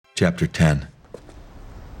Chapter 10.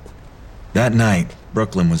 That night,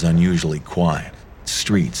 Brooklyn was unusually quiet,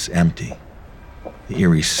 streets empty. The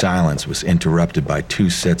eerie silence was interrupted by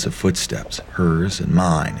two sets of footsteps, hers and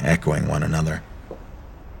mine, echoing one another.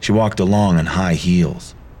 She walked along in high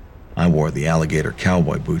heels. I wore the alligator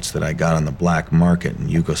cowboy boots that I got on the black market in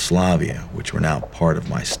Yugoslavia, which were now part of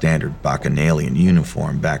my standard bacchanalian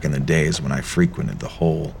uniform back in the days when I frequented the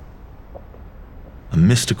hole. A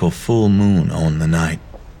mystical full moon owned the night.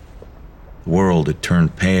 The world had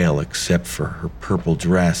turned pale except for her purple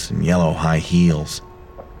dress and yellow high heels.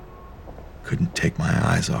 Couldn't take my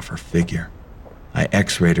eyes off her figure. I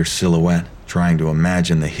x-rayed her silhouette, trying to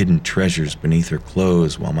imagine the hidden treasures beneath her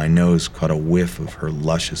clothes while my nose caught a whiff of her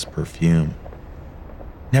luscious perfume.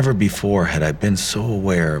 Never before had I been so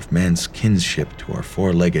aware of man's kinship to our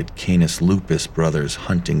four-legged Canis lupus brothers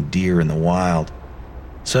hunting deer in the wild.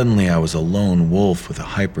 Suddenly I was a lone wolf with a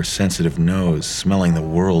hypersensitive nose, smelling the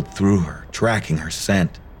world through her, tracking her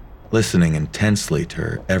scent, listening intensely to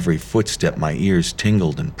her every footstep. My ears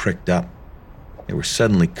tingled and pricked up. They were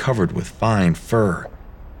suddenly covered with fine fur,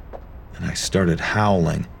 and I started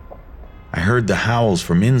howling. I heard the howls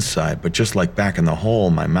from inside, but just like back in the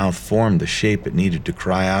hole, my mouth formed the shape it needed to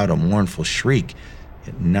cry out a mournful shriek,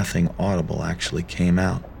 yet nothing audible actually came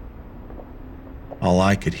out. All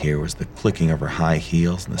I could hear was the clicking of her high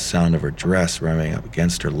heels and the sound of her dress rubbing up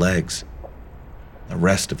against her legs. The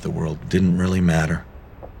rest of the world didn't really matter.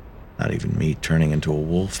 Not even me turning into a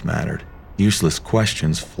wolf mattered. Useless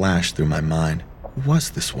questions flashed through my mind. Who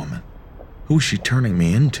was this woman? Who was she turning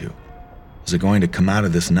me into? Was I going to come out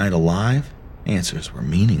of this night alive? Answers were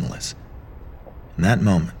meaningless. In that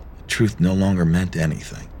moment, the truth no longer meant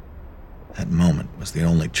anything. That moment was the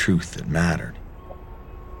only truth that mattered.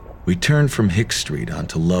 We turned from Hicks Street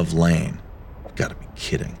onto Love Lane. You've got to be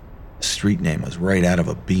kidding. The street name was right out of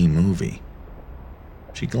a B movie.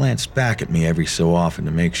 She glanced back at me every so often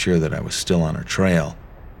to make sure that I was still on her trail.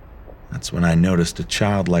 That's when I noticed a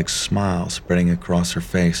childlike smile spreading across her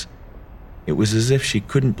face. It was as if she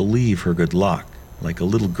couldn't believe her good luck, like a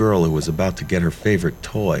little girl who was about to get her favorite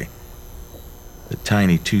toy. The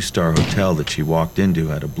tiny two-star hotel that she walked into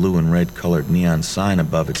had a blue and red-colored neon sign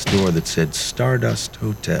above its door that said Stardust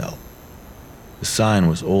Hotel. The sign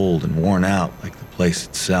was old and worn out like the place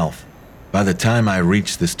itself. By the time I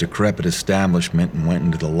reached this decrepit establishment and went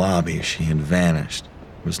into the lobby, she had vanished.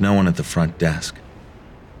 There was no one at the front desk.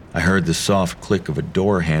 I heard the soft click of a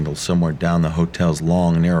door handle somewhere down the hotel's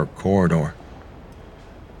long, narrow corridor.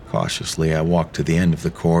 Cautiously, I walked to the end of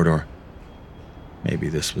the corridor. Maybe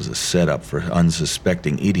this was a setup for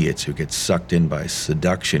unsuspecting idiots who get sucked in by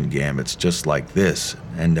seduction gambits just like this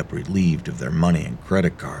and end up relieved of their money and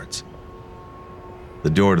credit cards.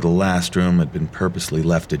 The door to the last room had been purposely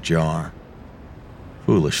left ajar.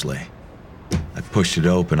 Foolishly, I pushed it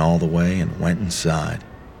open all the way and went inside.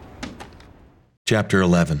 Chapter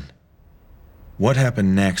 11. What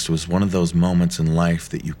happened next was one of those moments in life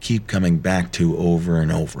that you keep coming back to over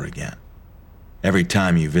and over again. Every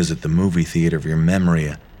time you visit the movie theater of your memory,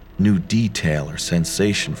 a new detail or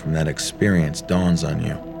sensation from that experience dawns on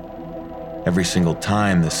you. Every single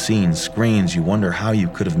time the scene screens, you wonder how you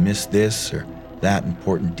could have missed this or that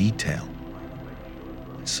important detail.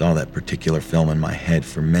 I saw that particular film in my head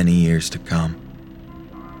for many years to come.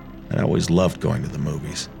 I always loved going to the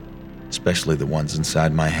movies, especially the ones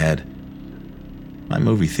inside my head. My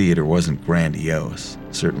movie theater wasn't grandiose,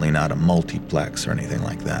 certainly not a multiplex or anything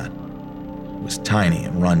like that. It was tiny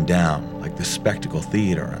and run down, like the Spectacle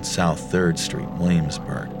Theater on South 3rd Street,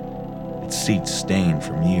 Williamsburg. Its seats stained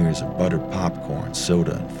from years of buttered popcorn,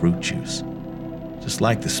 soda, and fruit juice. Just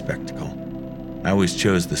like the Spectacle, I always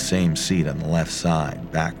chose the same seat on the left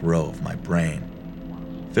side, back row of my brain.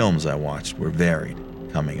 Films I watched were varied,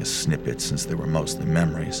 coming as snippets since they were mostly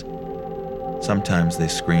memories. Sometimes they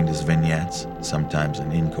screened as vignettes, sometimes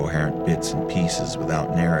in incoherent bits and pieces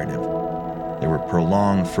without narrative. They were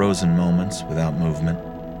prolonged, frozen moments without movement,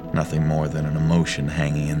 nothing more than an emotion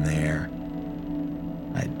hanging in the air.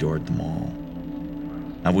 I adored them all.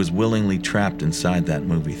 I was willingly trapped inside that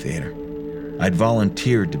movie theater. I'd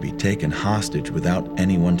volunteered to be taken hostage without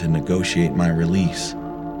anyone to negotiate my release.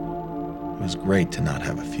 It was great to not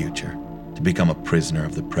have a future, to become a prisoner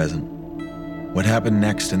of the present. What happened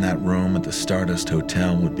next in that room at the Stardust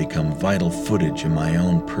Hotel would become vital footage in my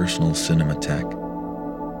own personal cinematheque.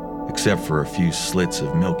 Except for a few slits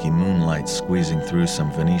of milky moonlight squeezing through some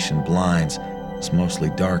Venetian blinds, it was mostly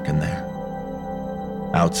dark in there.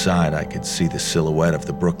 Outside, I could see the silhouette of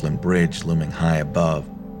the Brooklyn Bridge looming high above.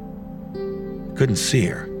 I couldn't see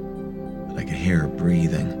her, but I could hear her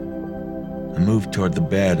breathing. I moved toward the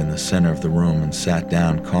bed in the center of the room and sat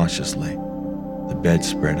down cautiously. The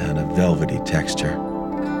bedspread had a velvety texture.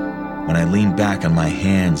 When I leaned back on my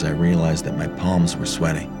hands, I realized that my palms were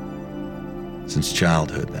sweaty. Since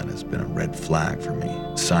childhood, that has been a red flag for me,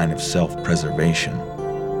 a sign of self-preservation.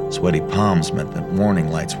 Sweaty palms meant that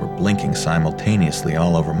warning lights were blinking simultaneously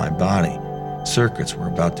all over my body. Circuits were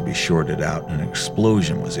about to be shorted out and an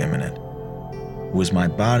explosion was imminent. It was my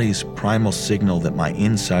body's primal signal that my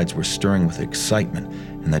insides were stirring with excitement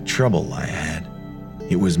and that trouble lay ahead.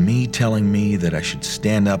 It was me telling me that I should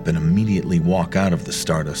stand up and immediately walk out of the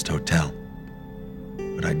Stardust Hotel.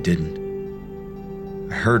 But I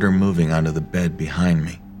didn't. I heard her moving onto the bed behind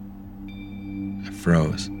me. I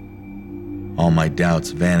froze. All my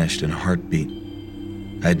doubts vanished in a heartbeat.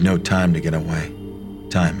 I had no time to get away.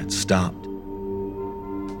 Time had stopped.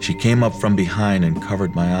 She came up from behind and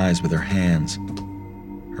covered my eyes with her hands.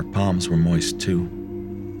 Her palms were moist too.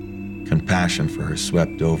 Compassion for her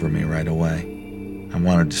swept over me right away. I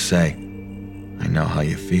wanted to say, "I know how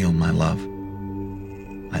you feel, my love."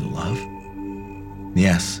 My love?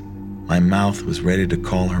 Yes, my mouth was ready to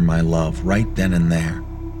call her my love right then and there.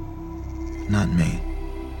 Not me.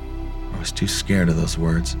 I was too scared of those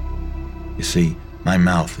words. You see, my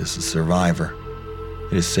mouth is a survivor.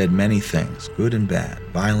 It has said many things, good and bad,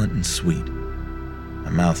 violent and sweet.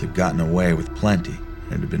 My mouth had gotten away with plenty,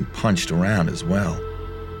 and it had been punched around as well.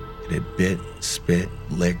 It had bit, spit,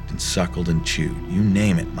 licked, and suckled and chewed. You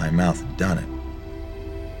name it, my mouth had done it.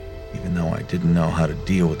 Even though I didn't know how to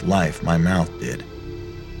deal with life, my mouth did.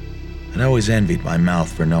 I'd always envied my mouth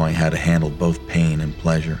for knowing how to handle both pain and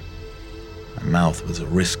pleasure. My mouth was a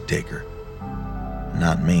risk taker.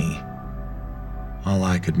 Not me. All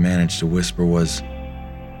I could manage to whisper was,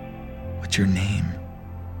 "What's your name?"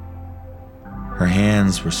 Her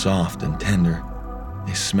hands were soft and tender.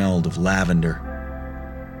 They smelled of lavender.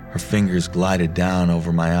 Her fingers glided down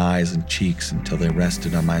over my eyes and cheeks until they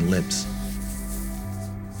rested on my lips.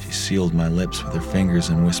 She sealed my lips with her fingers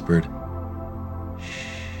and whispered,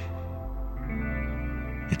 "Shh."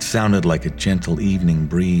 It sounded like a gentle evening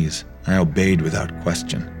breeze. I obeyed without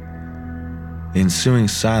question. The ensuing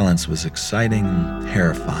silence was exciting and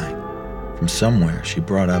terrifying. From somewhere, she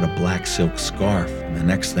brought out a black silk scarf, and the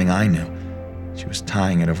next thing I knew, she was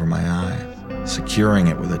tying it over my eyes, securing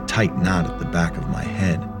it with a tight knot at the back of my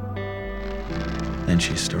head. Then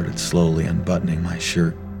she started slowly unbuttoning my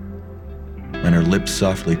shirt. When her lips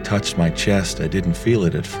softly touched my chest, I didn't feel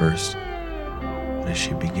it at first. But as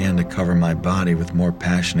she began to cover my body with more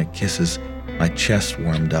passionate kisses, my chest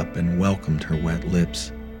warmed up and welcomed her wet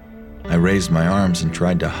lips. I raised my arms and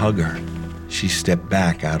tried to hug her. She stepped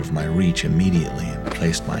back out of my reach immediately and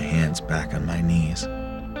placed my hands back on my knees.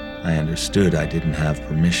 I understood I didn't have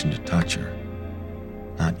permission to touch her.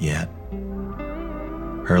 Not yet.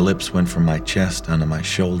 Her lips went from my chest onto my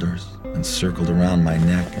shoulders and circled around my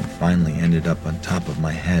neck and finally ended up on top of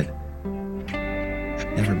my head.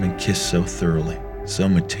 I've never been kissed so thoroughly, so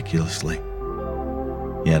meticulously.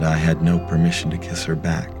 Yet I had no permission to kiss her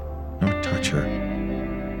back, nor touch her.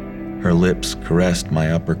 Her lips caressed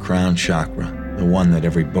my upper crown chakra, the one that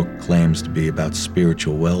every book claims to be about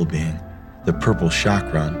spiritual well-being, the purple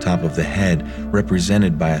chakra on top of the head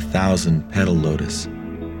represented by 1,000-petal lotus.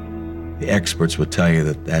 The experts will tell you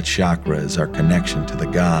that that chakra is our connection to the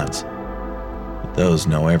gods. But those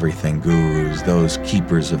know-everything gurus, those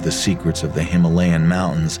keepers of the secrets of the Himalayan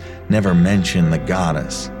mountains, never mention the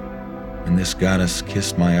goddess. When this goddess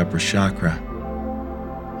kissed my upper chakra,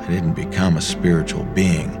 I didn't become a spiritual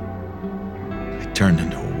being. I turned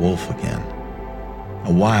into a wolf again.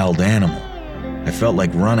 A wild animal. I felt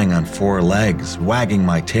like running on 4 legs, wagging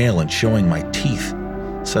my tail and showing my teeth.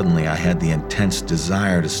 Suddenly I had the intense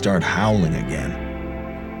desire to start howling again.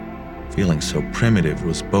 Feeling so primitive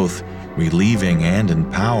was both relieving and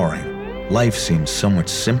empowering. Life seemed so much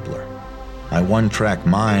simpler. My one-track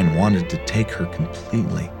mind wanted to take her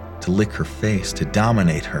completely, to lick her face, to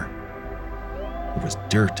dominate her. There was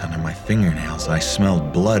dirt under my fingernails. I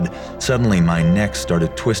smelled blood. Suddenly my neck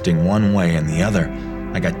started twisting one way and the other.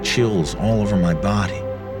 I got chills all over my body.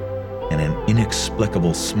 And an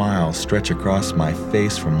inexplicable smile stretched across my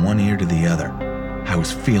face from one ear to the other. I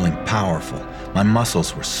was feeling powerful. My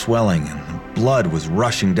muscles were swelling and the blood was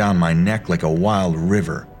rushing down my neck like a wild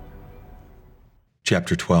river.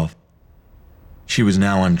 Chapter 12. She was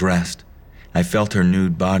now undressed. I felt her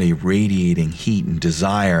nude body radiating heat and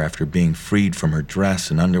desire after being freed from her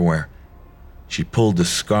dress and underwear. She pulled the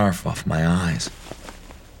scarf off my eyes.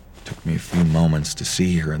 It took me a few moments to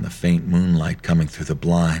see her in the faint moonlight coming through the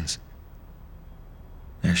blinds.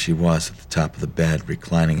 There she was at the top of the bed,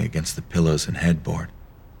 reclining against the pillows and headboard,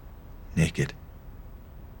 naked.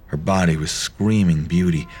 Her body was screaming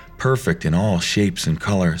beauty, perfect in all shapes and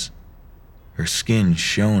colors. Her skin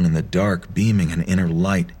shone in the dark, beaming an inner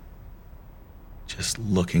light. Just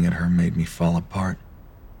looking at her made me fall apart.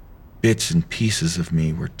 Bits and pieces of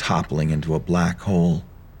me were toppling into a black hole.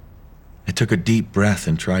 I took a deep breath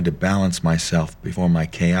and tried to balance myself before my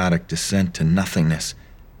chaotic descent to nothingness.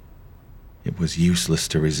 It was useless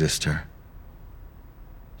to resist her.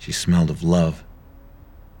 She smelled of love.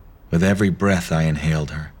 With every breath I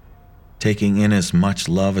inhaled her, taking in as much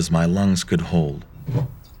love as my lungs could hold.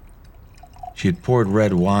 She had poured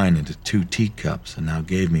red wine into 2 teacups and now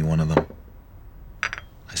gave me one of them.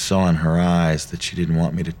 I saw in her eyes that she didn't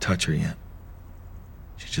want me to touch her yet.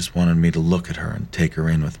 She just wanted me to look at her and take her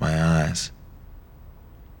in with my eyes.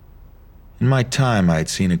 In my time, I had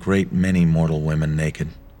seen a great many mortal women naked,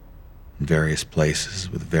 in various places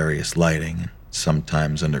with various lighting, and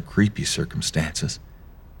sometimes under creepy circumstances.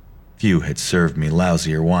 Few had served me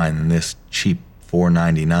lousier wine than this cheap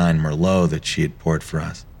 $4.99 Merlot that she had poured for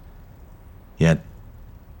us. Yet,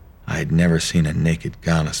 I had never seen a naked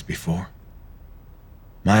goddess before.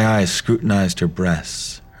 My eyes scrutinized her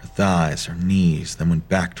breasts, her thighs, her knees, then went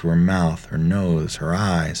back to her mouth, her nose, her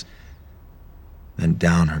eyes, then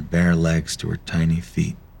down her bare legs to her tiny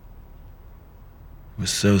feet. It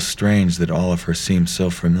was so strange that all of her seemed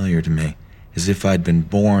so familiar to me, as if I'd been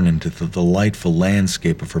born into the delightful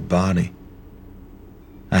landscape of her body.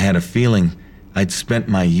 I had a feeling I'd spent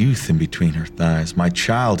my youth in between her thighs, my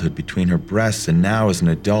childhood between her breasts, and now as an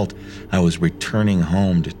adult, I was returning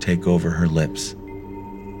home to take over her lips.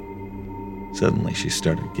 Suddenly she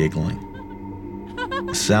started giggling.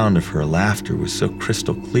 The sound of her laughter was so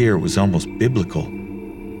crystal clear it was almost biblical.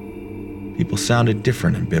 People sounded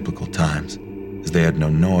different in biblical times, as they had no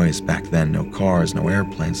noise back then, no cars, no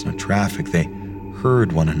airplanes, no traffic. They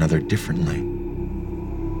heard one another differently.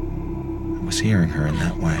 I was hearing her in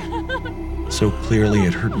that way, so clearly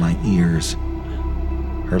it hurt my ears.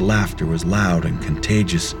 Her laughter was loud and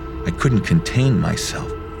contagious. I couldn't contain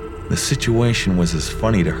myself. The situation was as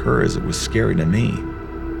funny to her as it was scary to me.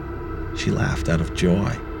 She laughed out of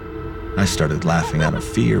joy. I started laughing out of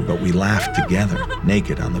fear, but we laughed together,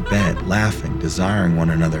 naked on the bed, laughing, desiring one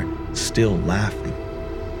another, still laughing.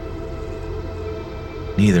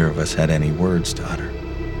 Neither of us had any words to utter.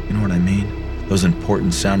 You know what I mean? Those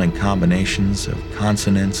important sounding combinations of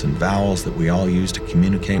consonants and vowels that we all use to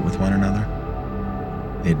communicate with one another.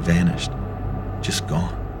 They had vanished, just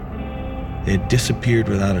gone. They had disappeared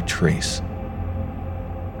without a trace.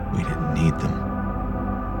 We didn't need them.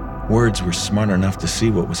 Words were smart enough to see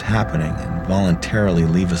what was happening and voluntarily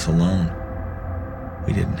leave us alone.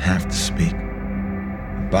 We didn't have to speak.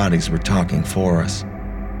 Our bodies were talking for us.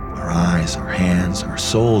 Our eyes, our hands, our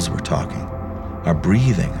souls were talking. Our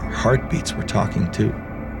breathing, our heartbeats were talking too.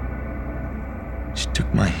 She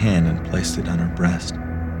took my hand and placed it on her breast.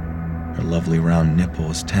 Her lovely round nipple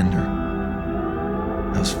was tender.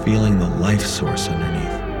 I was feeling the life source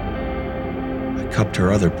underneath. I cupped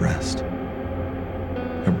her other breast.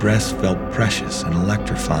 Her breast felt precious and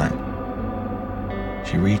electrifying.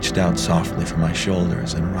 She reached out softly for my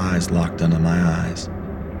shoulders and her eyes locked onto my eyes.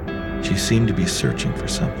 She seemed to be searching for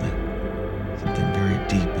something very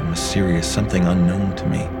deep and mysterious, something unknown to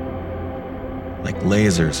me. Like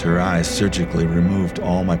lasers, her eyes surgically removed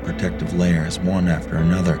all my protective layers, one after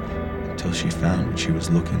another, until she found what she was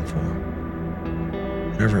looking for.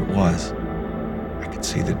 Whatever it was, I could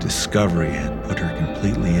see the discovery had put her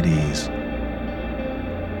completely at ease.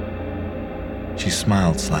 She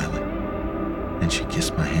smiled slyly, and she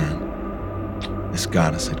kissed my hand. This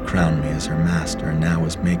goddess had crowned me as her master and now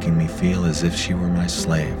was making me feel as if she were my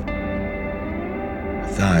slave. Her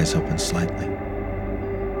thighs opened slightly.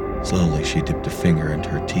 Slowly, she dipped a finger into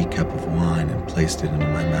her teacup of wine and placed it into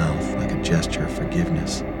my mouth like a gesture of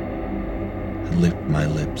forgiveness. I licked my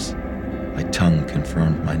lips. My tongue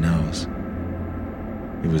confirmed my nose.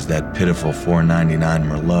 It was that pitiful $4.99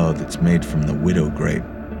 Merlot that's made from the widow grape.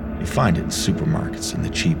 You find it in supermarkets in the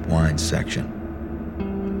cheap wine section.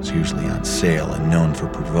 It's usually on sale and known for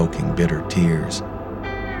provoking bitter tears.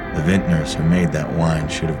 The vintners who made that wine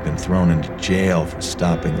should have been thrown into jail for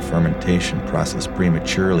stopping the fermentation process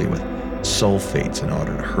prematurely with sulfates in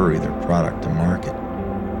order to hurry their product to market.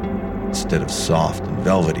 Instead of soft and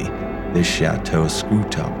velvety, this Chateau screw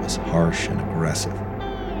top was harsh and aggressive.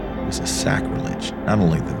 It was a sacrilege, not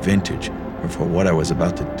only the vintage, but for what I was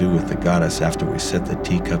about to do with the goddess after we set the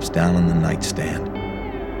teacups down on the nightstand.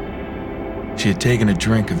 She had taken a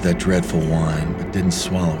drink of that dreadful wine, but didn't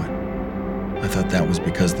swallow it. I thought that was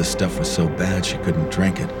because the stuff was so bad she couldn't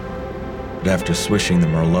drink it. But after swishing the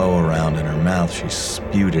Merlot around in her mouth, she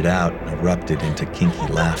spewed it out and erupted into kinky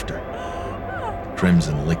laughter.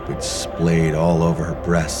 Crimson liquid splayed all over her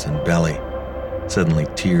breasts and belly. Suddenly,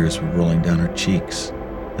 tears were rolling down her cheeks,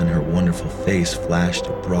 and her wonderful face flashed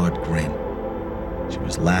a broad grin. She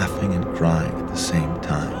was laughing and crying at the same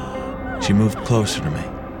time. She moved closer to me.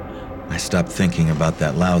 I stopped thinking about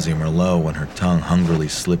that lousy Merlot when her tongue hungrily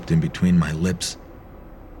slipped in between my lips.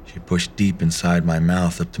 She pushed deep inside my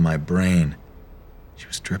mouth up to my brain. She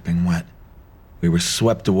was dripping wet. We were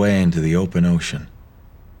swept away into the open ocean.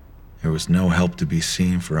 There was no help to be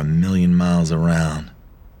seen for 1,000,000 miles around.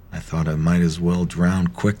 I thought I might as well drown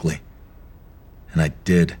quickly. And I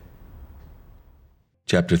did.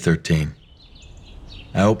 Chapter 13.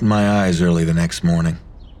 I opened my eyes early the next morning.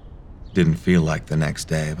 Didn't feel like the next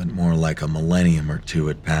day, but more like a millennium or two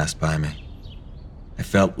had passed by me. I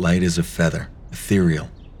felt light as a feather, ethereal.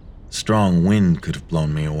 A strong wind could have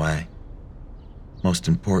blown me away. Most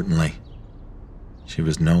importantly, she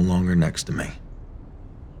was no longer next to me.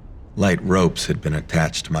 Light ropes had been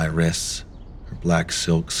attached to my wrists. Her black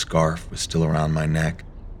silk scarf was still around my neck.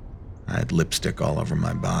 I had lipstick all over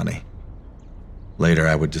my body. Later,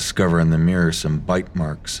 I would discover in the mirror some bite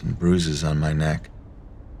marks and bruises on my neck.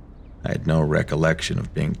 I had no recollection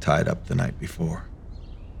of being tied up the night before.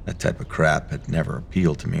 That type of crap had never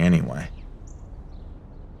appealed to me anyway.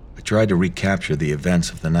 I tried to recapture the events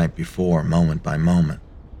of the night before, moment by moment.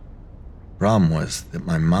 Problem was that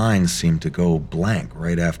my mind seemed to go blank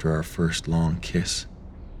right after our first long kiss.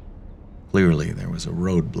 Clearly, there was a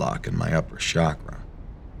roadblock in my upper chakra.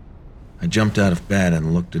 I jumped out of bed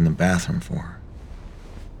and looked in the bathroom for her.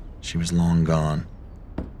 She was long gone.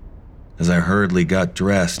 As I hurriedly got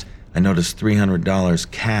dressed, I noticed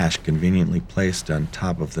 $300 cash conveniently placed on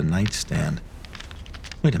top of the nightstand.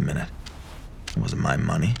 Wait a minute. That wasn't my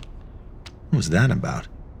money. What was that about?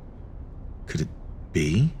 Could it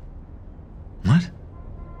be? What?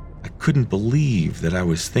 I couldn't believe that I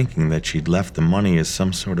was thinking that she'd left the money as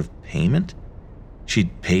some sort of payment.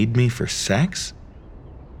 She'd paid me for sex?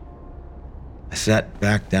 I sat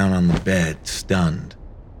back down on the bed, stunned.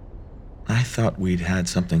 I thought we'd had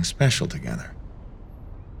something special together.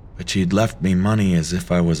 But she'd left me money as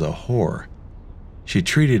if I was a whore. She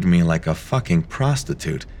treated me like a fucking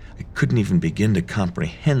prostitute. I couldn't even begin to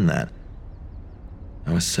comprehend that.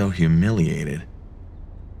 I was so humiliated.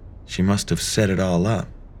 She must have set it all up.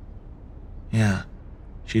 Yeah,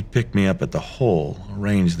 she'd picked me up at the hole,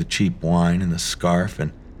 arranged the cheap wine and the scarf,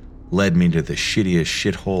 and led me to the shittiest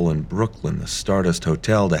shithole in Brooklyn, the Stardust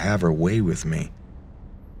Hotel, to have her way with me.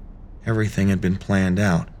 Everything had been planned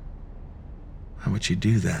out. Why would she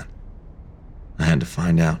do that? I had to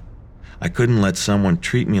find out. I couldn't let someone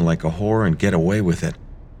treat me like a whore and get away with it.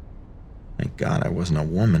 Thank God I wasn't a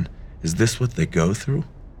woman. Is this what they go through?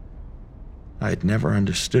 I had never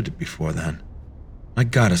understood it before then. My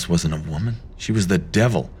goddess wasn't a woman. She was the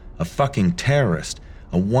devil, a fucking terrorist,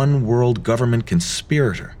 a one-world government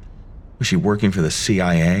conspirator. Was she working for the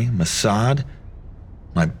CIA, Mossad?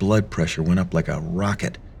 My blood pressure went up like a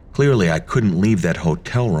rocket. Clearly, I couldn't leave that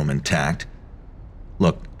hotel room intact.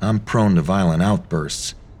 Look, I'm prone to violent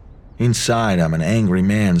outbursts. Inside, I'm an angry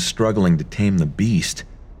man struggling to tame the beast.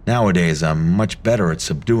 Nowadays, I'm much better at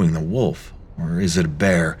subduing the wolf. Or is it a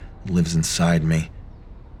bear that lives inside me?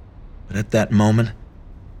 But at that moment, I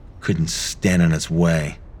couldn't stand in its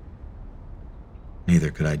way.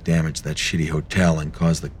 Neither could I damage that shitty hotel and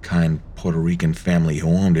cause the kind Puerto Rican family who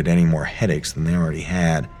owned it any more headaches than they already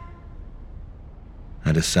had.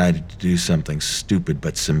 I decided to do something stupid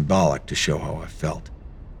but symbolic to show how I felt.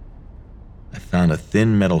 I found a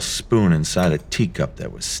thin metal spoon inside a teacup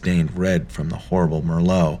that was stained red from the horrible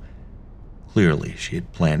Merlot. Clearly, she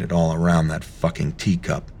had planned it all around that fucking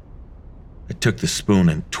teacup. I took the spoon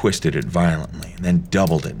and twisted it violently, and then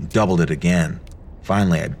doubled it and doubled it again.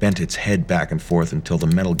 Finally, I bent its head back and forth until the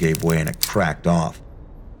metal gave way and it cracked off.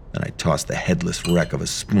 Then I tossed the headless wreck of a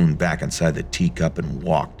spoon back inside the teacup and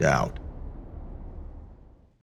walked out.